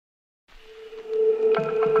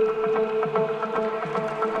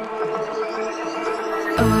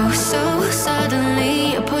Oh, so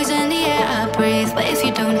suddenly you poison the air I breathe. But if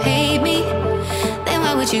you don't hate me, then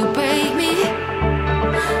why would you break me?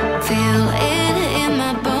 Feel it in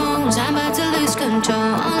my bones, I'm about to lose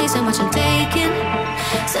control. Only so much I'm taking,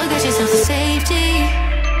 so get yourself to safety.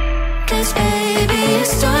 'Cause baby, a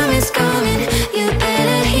storm is coming. You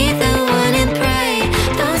better heed the warning, pray.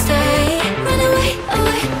 Don't stay, run away,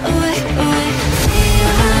 away, away, away. Feel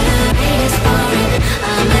how the rain is pouring.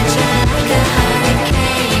 I'm a jet like a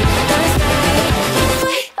hurricane. Don't stay, run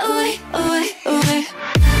away, away, away, away.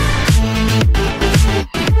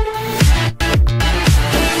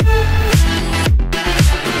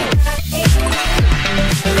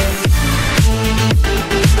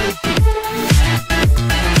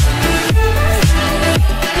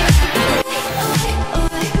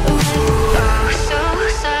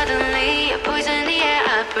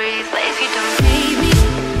 Breathe, but if you don't